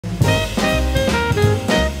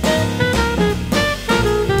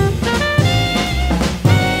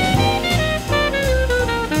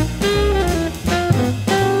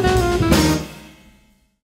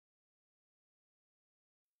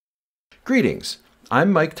Greetings,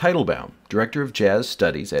 I'm Mike Titlebaum, Director of Jazz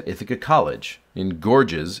Studies at Ithaca College in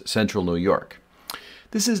gorgeous central New York.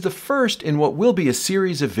 This is the first in what will be a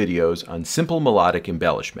series of videos on simple melodic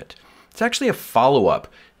embellishment. It's actually a follow-up.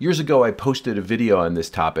 Years ago I posted a video on this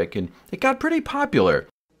topic and it got pretty popular.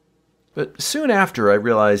 But soon after I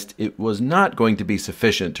realized it was not going to be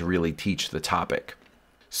sufficient to really teach the topic.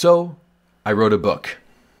 So I wrote a book.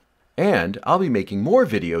 And I'll be making more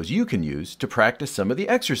videos you can use to practice some of the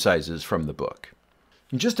exercises from the book.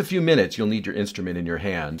 In just a few minutes, you'll need your instrument in your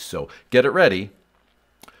hand, so get it ready.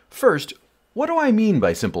 First, what do I mean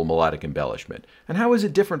by simple melodic embellishment, and how is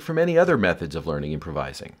it different from any other methods of learning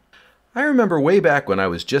improvising? I remember way back when I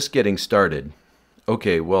was just getting started.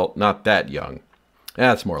 Okay, well, not that young.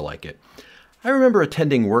 That's more like it. I remember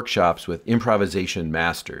attending workshops with improvisation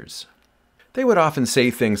masters. They would often say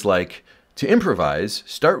things like, to improvise,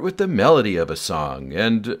 start with the melody of a song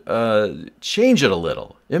and, change it a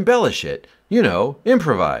little, embellish it, you know,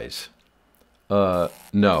 improvise.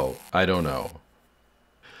 No, I don't know.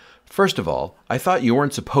 First of all, I thought you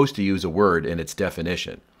weren't supposed to use a word in its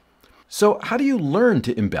definition. So how do you learn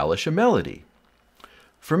to embellish a melody?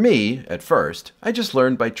 For me, at first, I just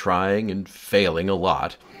learned by trying and failing a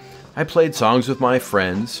lot. I played songs with my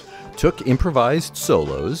friends, took improvised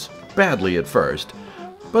solos, badly at first,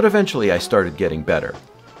 but eventually I started getting better.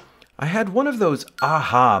 I had one of those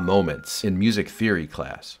aha moments in music theory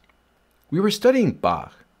class. We were studying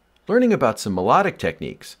Bach, learning about some melodic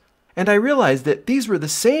techniques, and I realized that these were the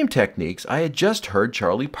same techniques I had just heard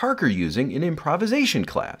Charlie Parker using in improvisation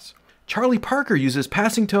class. Charlie Parker uses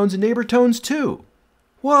passing tones and neighbor tones too.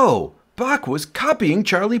 Whoa, Bach was copying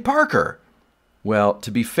Charlie Parker. Well, to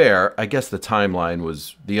be fair, I guess the timeline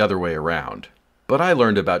was the other way around. But I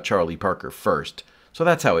learned about Charlie Parker first, so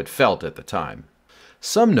that's how it felt at the time.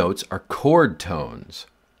 Some notes are chord tones.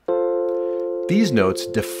 These notes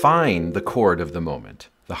define the chord of the moment,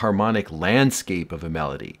 the harmonic landscape of a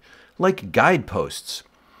melody, like guideposts.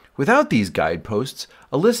 Without these guideposts,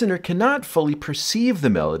 a listener cannot fully perceive the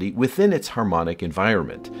melody within its harmonic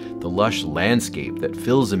environment, the lush landscape that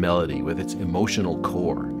fills a melody with its emotional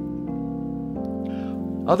core.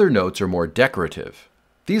 Other notes are more decorative.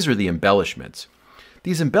 These are the embellishments.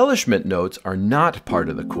 These embellishment notes are not part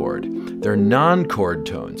of the chord. They're non-chord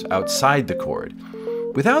tones outside the chord.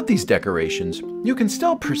 Without these decorations, you can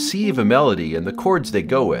still perceive a melody and the chords they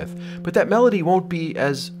go with, but that melody won't be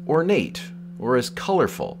as ornate or as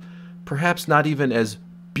colorful, perhaps not even as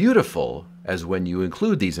beautiful as when you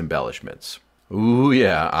include these embellishments. Ooh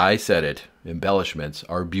yeah, I said it. Embellishments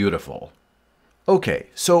are beautiful. Okay,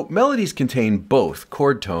 so melodies contain both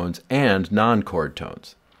chord tones and non-chord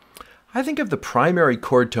tones. I think of the primary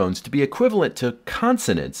chord tones to be equivalent to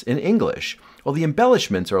consonants in English, while the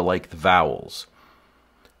embellishments are like the vowels.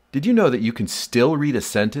 Did you know that you can still read a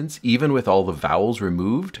sentence even with all the vowels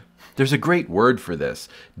removed? There's a great word for this,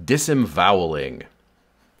 disemvoweling.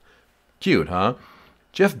 Cute, huh?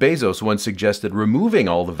 Jeff Bezos once suggested removing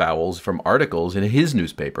all the vowels from articles in his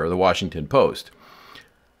newspaper, the Washington Post.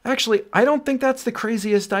 Actually, I don't think that's the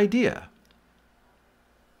craziest idea.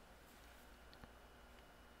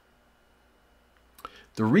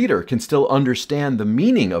 The reader can still understand the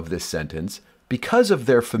meaning of this sentence because of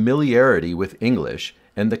their familiarity with English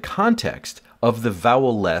and the context of the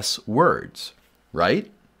vowel-less words,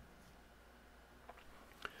 right?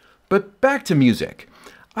 But back to music.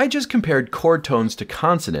 I just compared chord tones to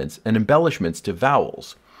consonants and embellishments to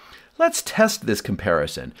vowels. Let's test this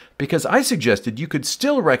comparison because I suggested you could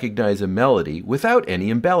still recognize a melody without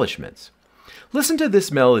any embellishments. Listen to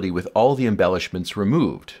this melody with all the embellishments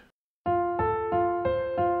removed.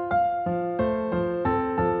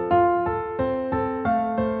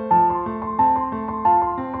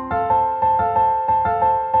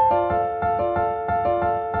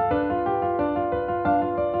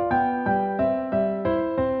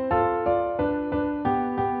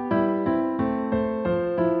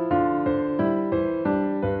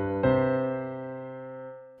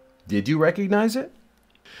 Did you recognize it?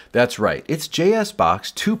 That's right, it's J.S. Bach's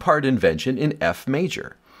two-part invention in F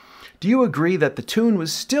major. Do you agree that the tune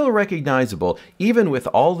was still recognizable even with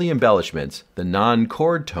all the embellishments, the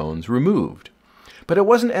non-chord tones, removed? But it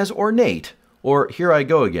wasn't as ornate, or here I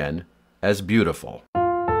go again, as beautiful.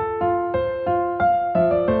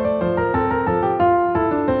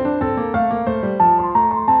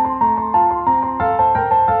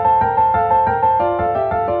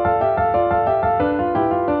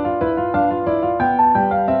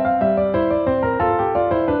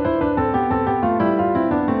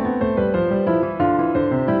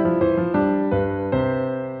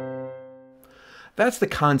 That's the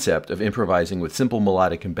concept of improvising with simple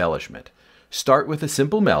melodic embellishment. Start with a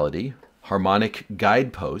simple melody, harmonic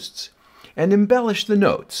guideposts, and embellish the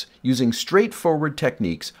notes using straightforward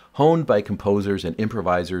techniques honed by composers and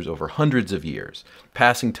improvisers over hundreds of years,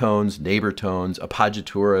 passing tones, neighbor tones,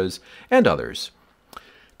 appoggiaturas, and others.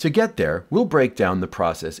 To get there, we'll break down the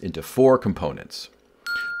process into 4 components.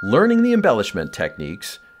 Learning the embellishment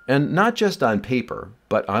techniques, and not just on paper,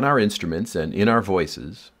 but on our instruments and in our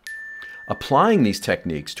voices. Applying these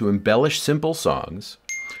techniques to embellish simple songs.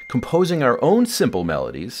 Composing our own simple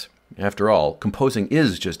melodies. After all, composing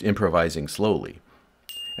is just improvising slowly.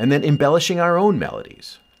 And then embellishing our own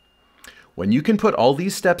melodies. When you can put all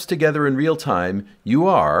these steps together in real time, you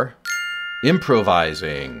are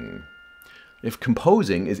improvising. If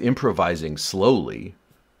composing is improvising slowly,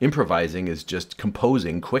 improvising is just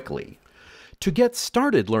composing quickly. To get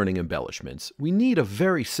started learning embellishments, we need a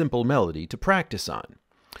very simple melody to practice on.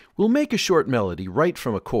 We'll make a short melody right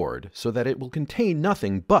from a chord so that it will contain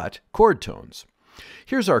nothing but chord tones.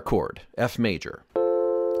 Here's our chord, F major.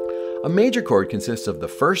 A major chord consists of the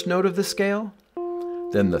first note of the scale,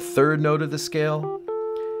 then the third note of the scale,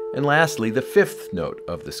 and lastly the 5th note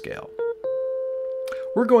of the scale.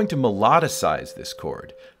 We're going to melodicize this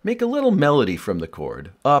chord, make a little melody from the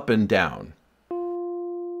chord, up and down.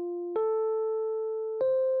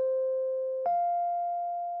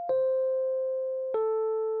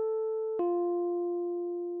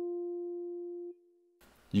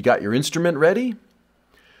 You got your instrument ready?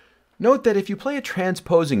 Note that if you play a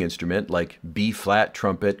transposing instrument like B-flat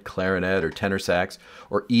trumpet, clarinet, or tenor sax,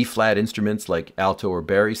 or E-flat instruments like alto or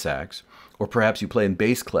bari sax, or perhaps you play in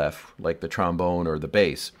bass clef like the trombone or the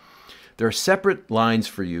bass, there are separate lines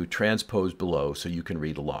for you transposed below so you can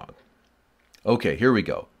read along. Okay, here we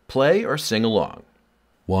go. Play or sing along.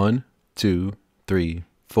 1, 2, 3,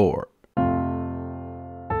 4.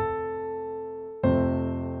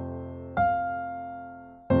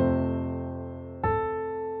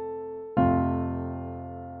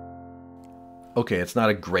 Okay, it's not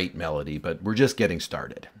a great melody, but we're just getting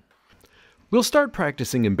started. We'll start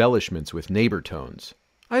practicing embellishments with neighbor tones.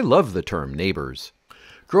 I love the term neighbors.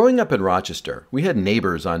 Growing up in Rochester, we had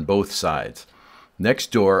neighbors on both sides.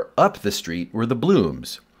 Next door, up the street, were the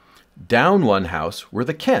Blooms. Down one house were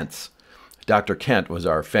the Kents. Dr. Kent was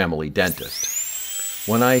our family dentist.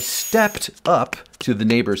 When I stepped up to the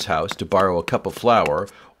neighbor's house to borrow a cup of flour,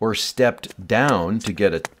 or stepped down to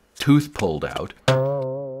get a tooth pulled out,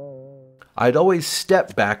 I'd always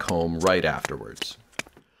step back home right afterwards.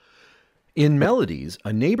 In melodies,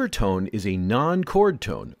 a neighbor tone is a non-chord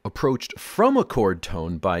tone approached from a chord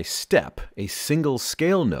tone by step, a single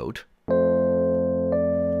scale note,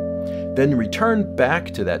 then return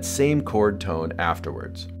back to that same chord tone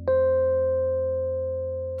afterwards.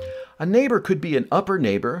 A neighbor could be an upper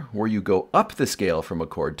neighbor, where you go up the scale from a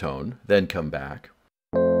chord tone, then come back,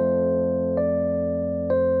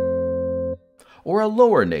 or a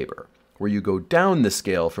lower neighbor, where you go down the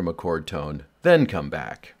scale from a chord tone, then come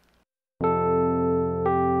back.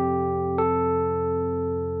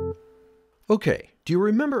 Okay, do you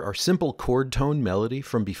remember our simple chord tone melody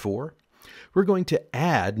from before? We're going to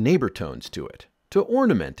add neighbor tones to it, to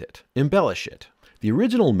ornament it, embellish it. The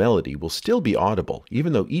original melody will still be audible,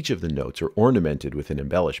 even though each of the notes are ornamented with an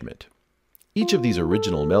embellishment. Each of these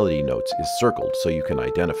original melody notes is circled so you can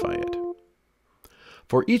identify it.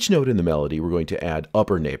 For each note in the melody, we're going to add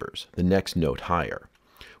upper neighbors, the next note higher.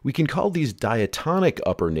 We can call these diatonic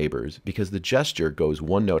upper neighbors because the gesture goes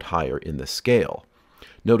one note higher in the scale.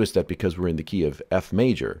 Notice that because we're in the key of F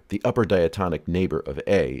major, the upper diatonic neighbor of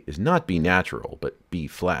A is not B natural, but B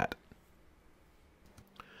flat.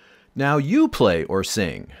 Now you play or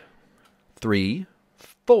sing. 3,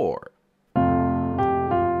 4.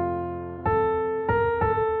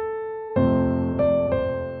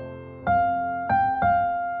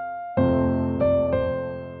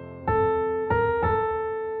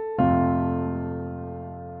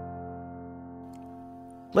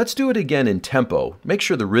 Let's do it again in tempo. Make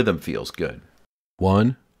sure the rhythm feels good.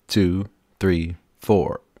 1, 2, 3,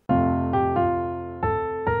 4.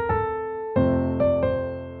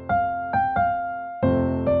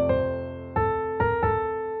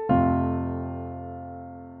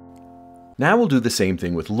 Now we'll do the same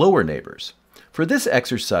thing with lower neighbors. For this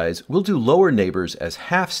exercise, we'll do lower neighbors as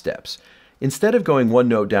half steps. Instead of going one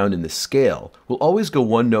note down in the scale, we'll always go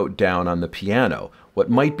one note down on the piano, what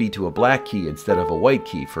might be to a black key instead of a white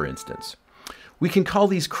key, for instance. We can call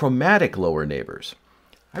these chromatic lower neighbors.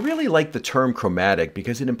 I really like the term chromatic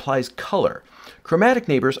because it implies color. Chromatic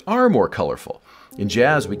neighbors are more colorful. In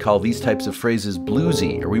jazz, we call these types of phrases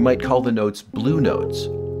bluesy, or we might call the notes blue notes.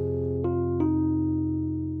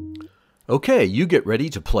 Okay, you get ready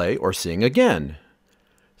to play or sing again.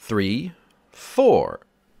 3, 4.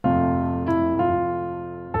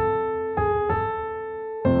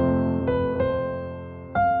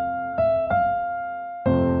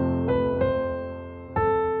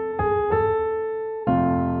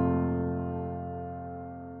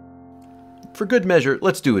 good measure,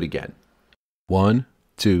 let's do it again. 1,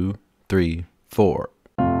 2, 3, 4.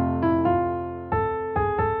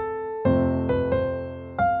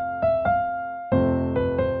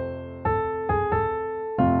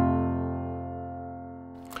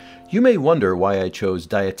 You may wonder why I chose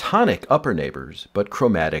diatonic upper neighbors, but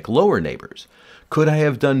chromatic lower neighbors. Could I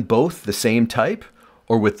have done both the same type,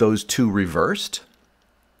 or with those two reversed?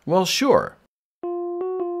 Well, sure.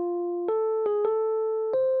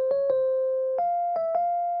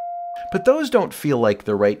 But those don't feel like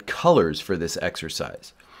the right colors for this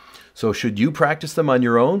exercise. So should you practice them on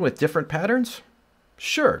your own with different patterns?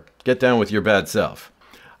 Sure, get down with your bad self.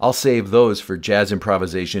 I'll save those for jazz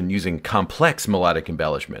improvisation using complex melodic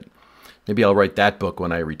embellishment. Maybe I'll write that book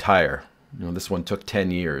when I retire. This one took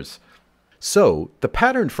 10 years. So, the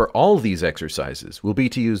pattern for all these exercises will be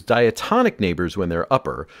to use diatonic neighbors when they're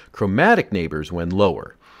upper, chromatic neighbors when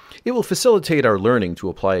lower. It will facilitate our learning to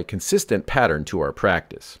apply a consistent pattern to our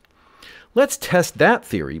practice. Let's test that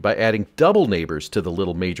theory by adding double neighbors to the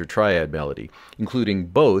little major triad melody, including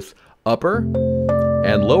both upper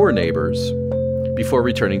and lower neighbors before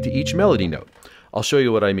returning to each melody note. I'll show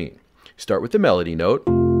you what I mean. Start with the melody note,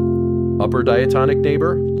 upper diatonic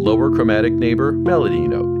neighbor, lower chromatic neighbor, melody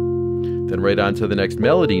note. Then right on to the next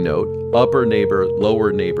melody note, upper neighbor,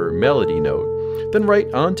 lower neighbor, melody note. Then right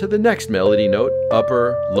on to the next melody note,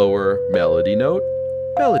 upper, lower, melody note,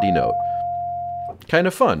 melody note. Kind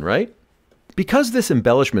of fun, right? Because this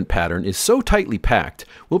embellishment pattern is so tightly packed,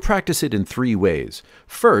 we'll practice it in 3 ways.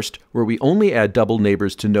 First, where we only add double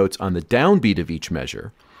neighbors to notes on the downbeat of each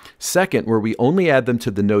measure. Second, where we only add them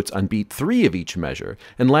to the notes on beat 3 of each measure.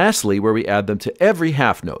 And lastly, where we add them to every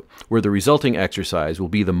half note, where the resulting exercise will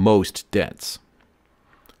be the most dense.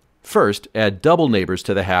 First, add double neighbors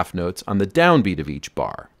to the half notes on the downbeat of each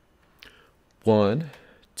bar. 1,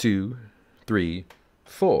 2, 3,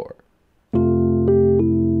 4.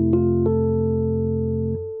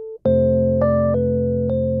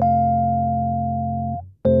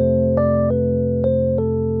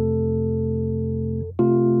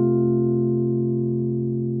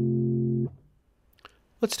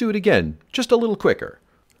 Let's do it again, just a little quicker.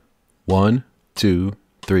 1, 2,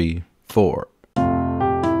 3, 4.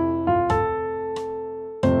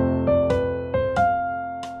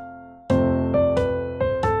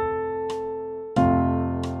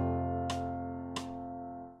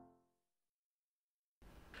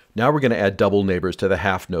 Now we're going to add double neighbors to the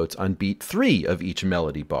half notes on beat 3 of each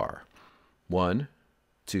melody bar. 1,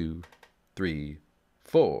 2, 3,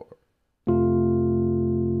 4.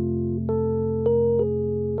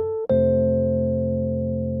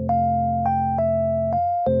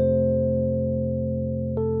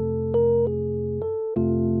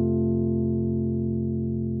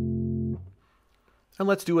 And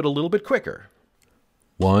let's do it a little bit quicker.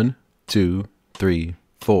 1, 2, 3,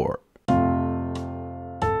 4.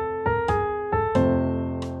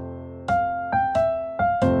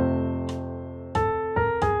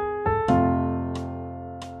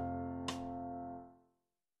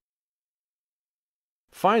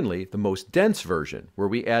 Finally, the most dense version, where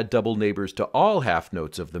we add double neighbors to all half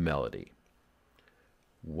notes of the melody.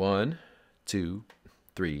 1, 2,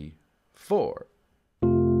 3, 4.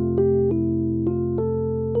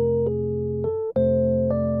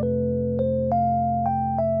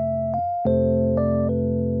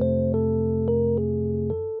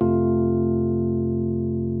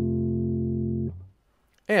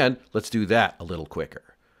 And let's do that a little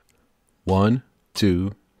quicker. 1,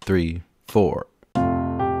 2, 3, 4.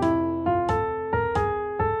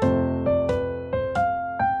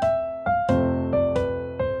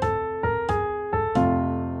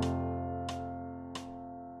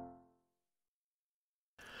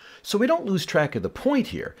 So we don't lose track of the point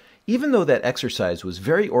here. Even though that exercise was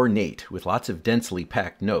very ornate with lots of densely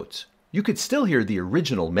packed notes, you could still hear the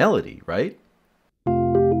original melody, right?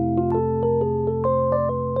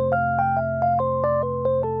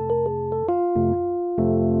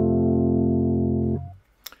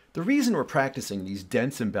 The reason we're practicing these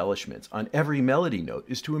dense embellishments on every melody note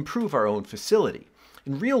is to improve our own facility.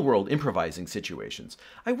 In real-world improvising situations,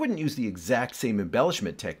 I wouldn't use the exact same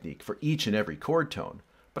embellishment technique for each and every chord tone,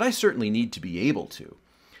 but I certainly need to be able to.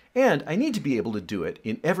 And I need to be able to do it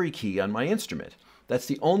in every key on my instrument. That's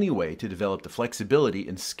the only way to develop the flexibility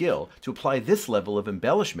and skill to apply this level of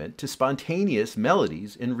embellishment to spontaneous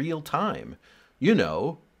melodies in real time. You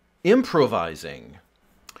know, improvising.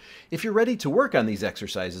 If you're ready to work on these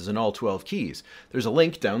exercises in all 12 keys, there's a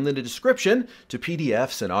link down in the description to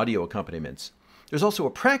PDFs and audio accompaniments. There's also a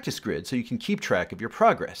practice grid so you can keep track of your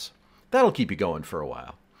progress. That'll keep you going for a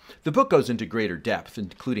while. The book goes into greater depth,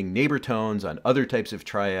 including neighbor tones on other types of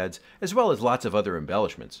triads, as well as lots of other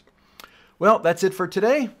embellishments. Well, that's it for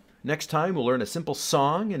today. Next time, we'll learn a simple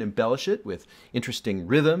song and embellish it with interesting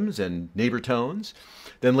rhythms and neighbor tones.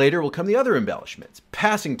 Then later will come the other embellishments: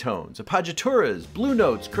 passing tones, appoggiaturas, blue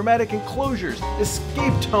notes, chromatic enclosures,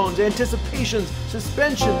 escape tones, anticipations,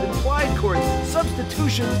 suspensions, implied chords,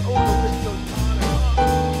 substitutions. Oh, the list goes on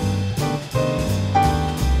and on.